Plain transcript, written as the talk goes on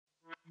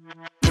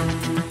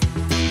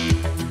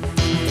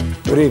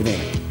Good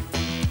evening.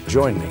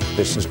 Join me.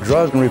 This is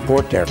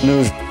Drugreporter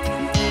News.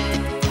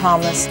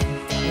 Promise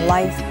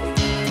life,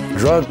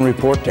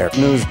 Drugreporter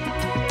News.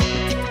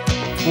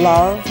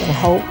 love and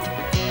hope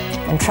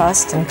and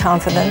trust and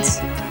confidence.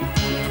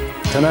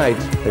 Tonight,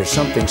 there's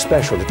something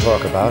special to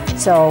talk about.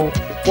 So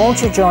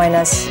won't you join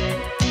us?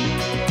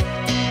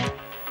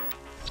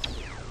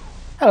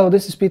 Hello,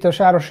 this is Peter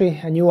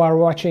Sárosi and you are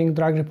watching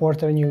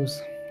Drugreporter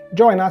News.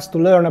 Join us to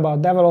learn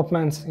about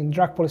developments in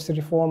drug policy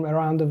reform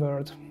around the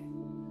world.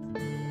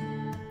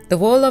 The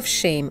Wall of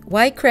Shame –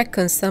 Why crack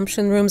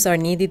consumption rooms are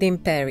needed in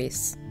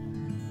Paris.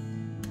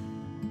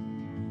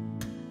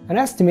 An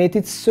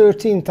estimated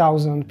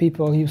 13,000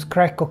 people use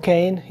crack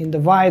cocaine in the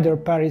wider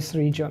Paris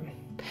region.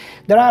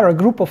 There are a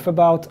group of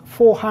about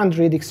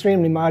 400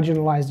 extremely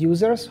marginalized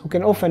users who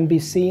can often be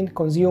seen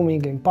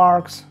consuming in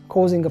parks,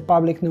 causing a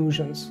public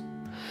nuisance.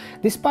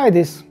 Despite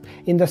this,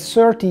 in the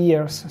 30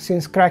 years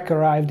since crack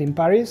arrived in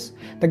Paris,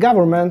 the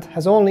government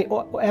has only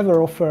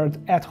ever offered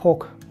ad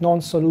hoc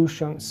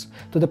non-solutions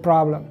to the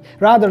problem,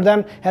 rather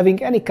than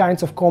having any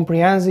kinds of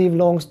comprehensive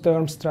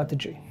long-term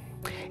strategy.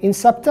 In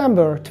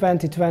September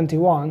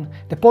 2021,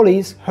 the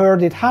police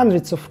herded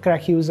hundreds of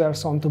crack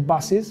users onto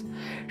buses,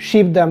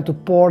 shipped them to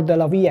Port de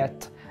la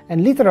Villette,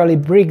 and literally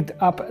bricked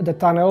up the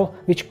tunnel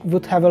which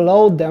would have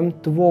allowed them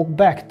to walk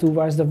back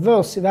towards the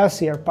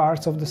wealthier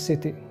parts of the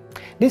city.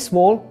 This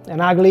wall,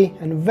 an ugly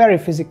and very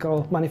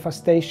physical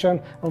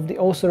manifestation of the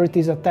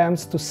authorities'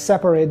 attempts to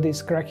separate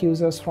these crack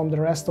users from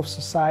the rest of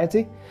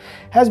society,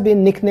 has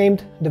been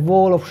nicknamed the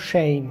Wall of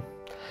Shame.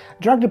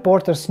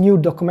 Drugreporter's new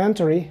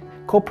documentary,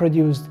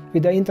 co-produced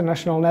with the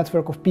International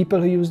Network of People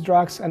Who Use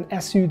Drugs and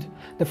ESUD,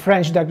 the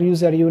French Drug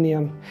User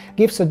Union,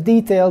 gives a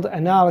detailed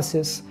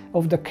analysis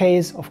of the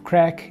case of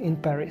crack in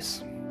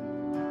Paris.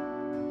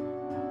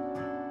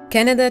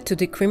 Canada to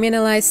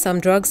decriminalize some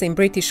drugs in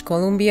British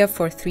Columbia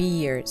for 3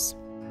 years.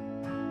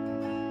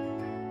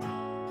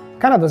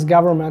 Canada's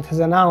government has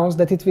announced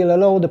that it will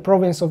allow the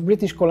province of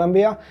British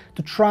Columbia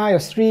to try a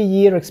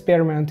 3-year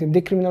experiment in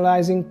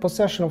decriminalizing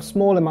possession of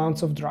small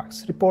amounts of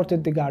drugs,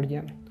 reported The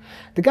Guardian.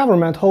 The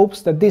government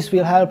hopes that this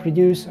will help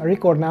reduce a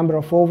record number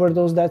of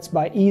overdose deaths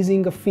by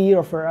easing a fear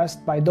of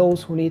arrest by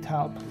those who need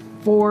help.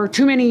 For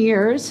too many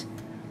years,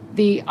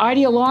 the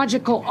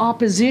ideological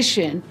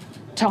opposition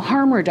to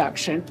harm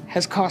reduction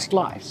has cost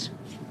lives.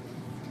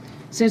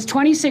 Since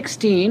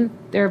 2016,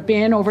 there have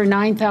been over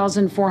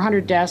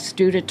 9,400 deaths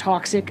due to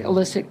toxic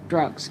illicit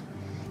drugs.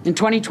 In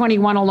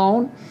 2021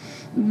 alone,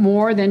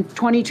 more than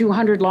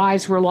 2,200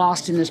 lives were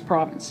lost in this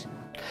province.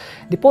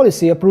 The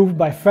policy approved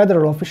by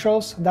federal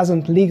officials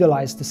doesn't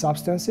legalize the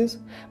substances,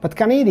 but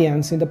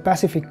Canadians in the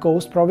Pacific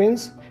Coast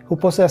province who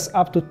possess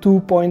up to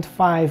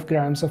 2.5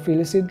 grams of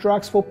illicit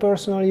drugs for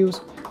personal use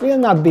will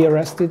not be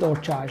arrested or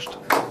charged.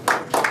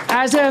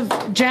 As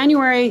of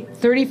January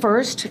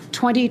 31st,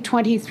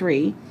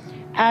 2023,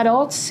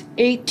 adults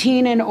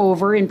 18 and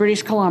over in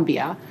British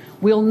Columbia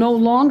will no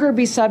longer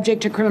be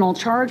subject to criminal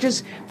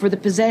charges for the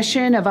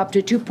possession of up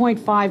to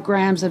 2.5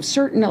 grams of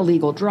certain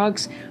illegal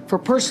drugs for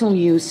personal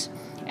use,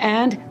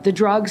 and the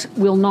drugs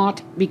will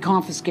not be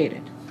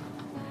confiscated.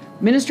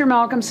 Minister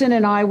Malcolmson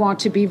and I want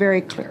to be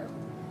very clear.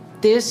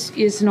 This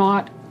is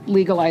not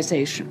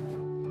legalization.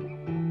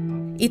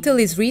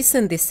 Italy's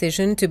recent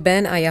decision to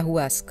ban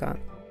ayahuasca.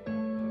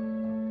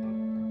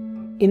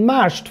 In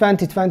March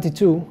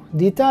 2022,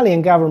 the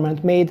Italian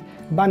government made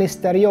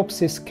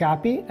Banisteriopsis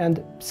capi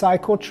and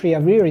Psychotria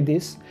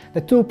viridis, the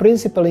two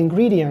principal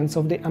ingredients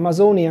of the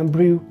Amazonian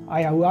brew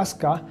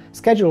ayahuasca,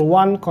 Schedule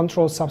I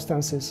controlled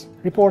substances,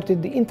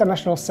 reported the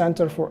International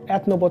Center for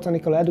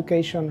Ethnobotanical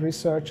Education,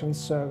 Research and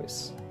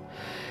Service.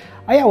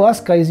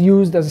 Ayahuasca is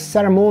used as a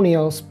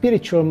ceremonial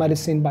spiritual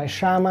medicine by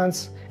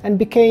shamans and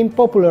became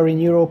popular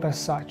in Europe as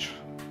such.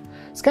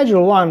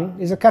 Schedule I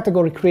is a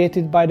category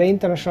created by the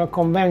International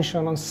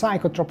Convention on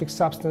Psychotropic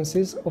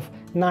Substances of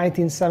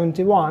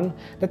 1971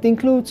 that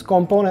includes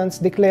components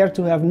declared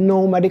to have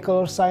no medical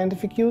or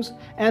scientific use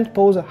and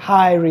pose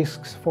high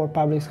risks for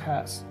public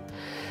health.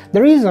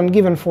 The reason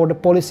given for the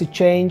policy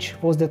change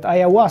was that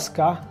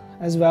ayahuasca,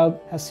 as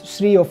well as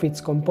 3 of its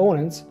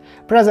components,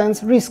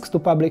 presents risks to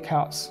public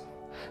health.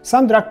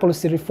 Some drug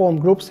policy reform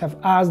groups have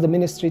asked the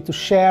ministry to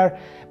share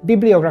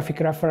bibliographic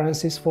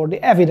references for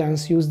the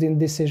evidence used in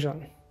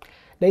decision.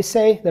 They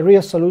say the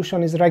real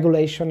solution is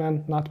regulation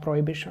and not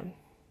prohibition.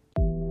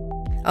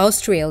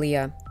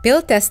 Australia.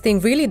 Pill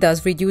testing really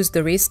does reduce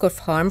the risk of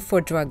harm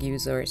for drug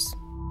users.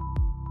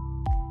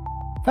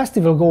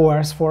 Festival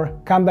goers for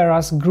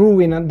Canberra's Groove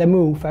in the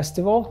Moo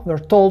festival were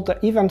told the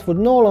event would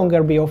no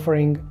longer be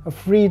offering a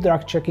free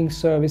drug checking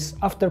service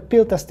after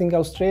Pill Testing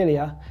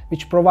Australia,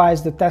 which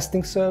provides the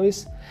testing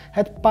service,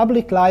 had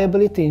public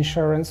liability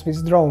insurance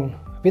withdrawn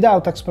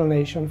without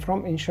explanation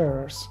from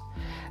insurers,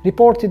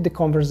 reported The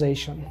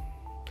Conversation.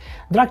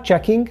 Drug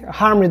checking, a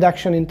harm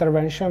reduction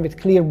intervention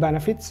with clear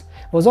benefits,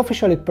 was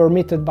officially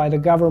permitted by the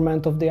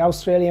government of the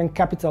Australian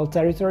Capital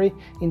Territory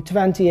in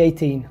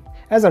 2018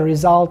 as a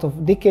result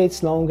of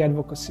decades-long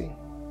advocacy.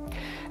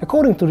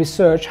 According to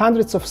research,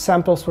 hundreds of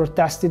samples were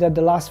tested at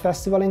the last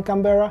festival in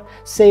Canberra,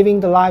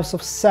 saving the lives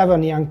of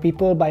 7 young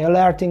people by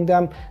alerting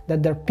them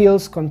that their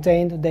pills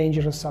contained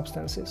dangerous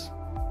substances.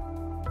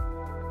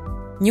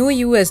 New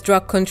U.S.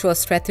 drug control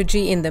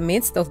strategy in the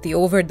midst of the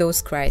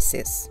overdose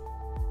crisis.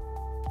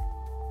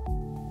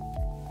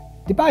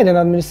 The Biden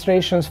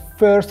administration's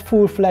first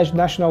full-fledged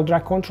national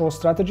drug control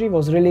strategy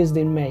was released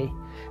in May,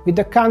 with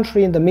the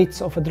country in the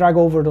midst of a drug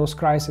overdose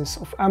crisis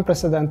of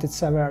unprecedented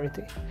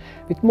severity,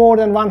 with more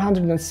than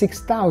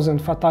 106,000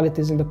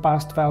 fatalities in the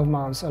past 12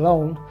 months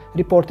alone,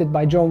 reported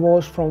by John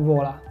Walsh from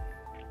VOLA.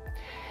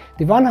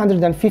 The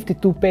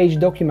 152-page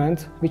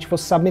document, which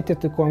was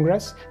submitted to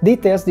Congress,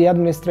 details the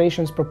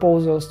administration's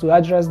proposals to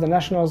address the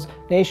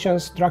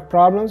nation's drug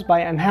problems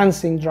by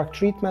enhancing drug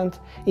treatment,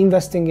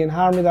 investing in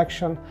harm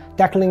reduction,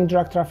 tackling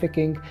drug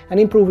trafficking, and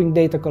improving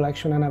data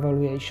collection and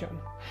evaluation.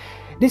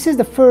 This is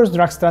the first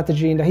drug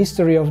strategy in the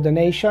history of the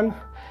nation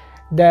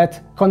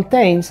that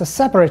contains a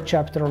separate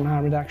chapter on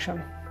harm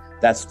reduction.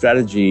 That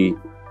strategy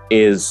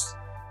is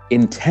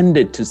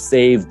intended to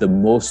save the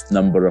most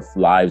number of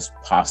lives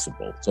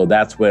possible. So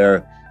that's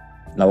where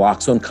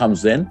naloxone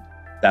comes in,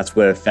 that's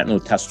where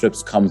fentanyl test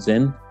strips comes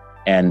in,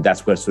 and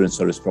that's where syringe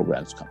service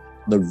programs come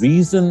in. The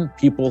reason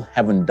people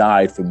haven't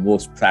died for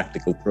most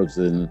practical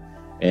purposes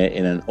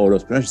in an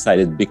overdose prevention site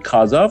is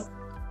because of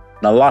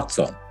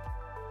naloxone,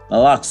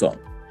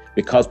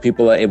 because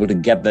people are able to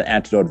get the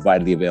antidote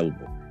widely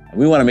available. And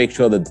we want to make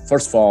sure that,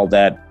 first of all,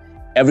 that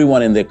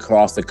everyone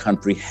across the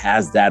country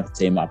has that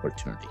same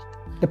opportunity.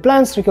 The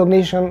plan's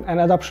recognition and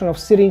adoption of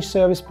syringe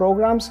service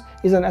programs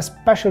is an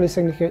especially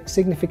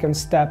significant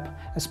step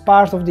as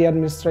part of the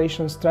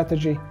administration's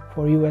strategy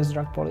for U.S.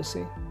 drug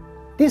policy.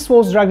 This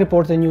was Drug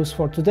Reporter News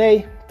for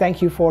today.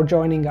 Thank you for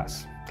joining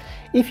us.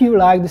 If you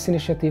like this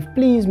initiative,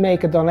 please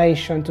make a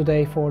donation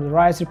today for the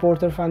Rise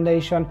Reporter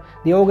Foundation,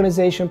 the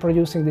organization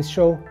producing this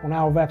show, on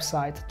our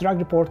website,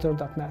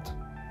 drugreporter.net.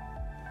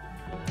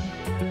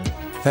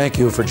 Thank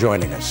you for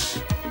joining us.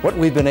 What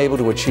we've been able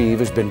to achieve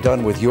has been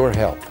done with your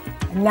help.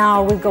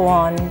 Now we go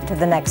on to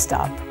the next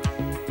stop,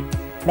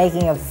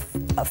 making a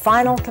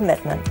final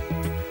commitment.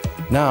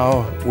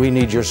 Now we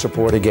need your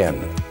support again.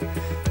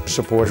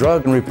 Support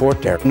Drug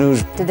Reporter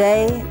News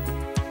Today,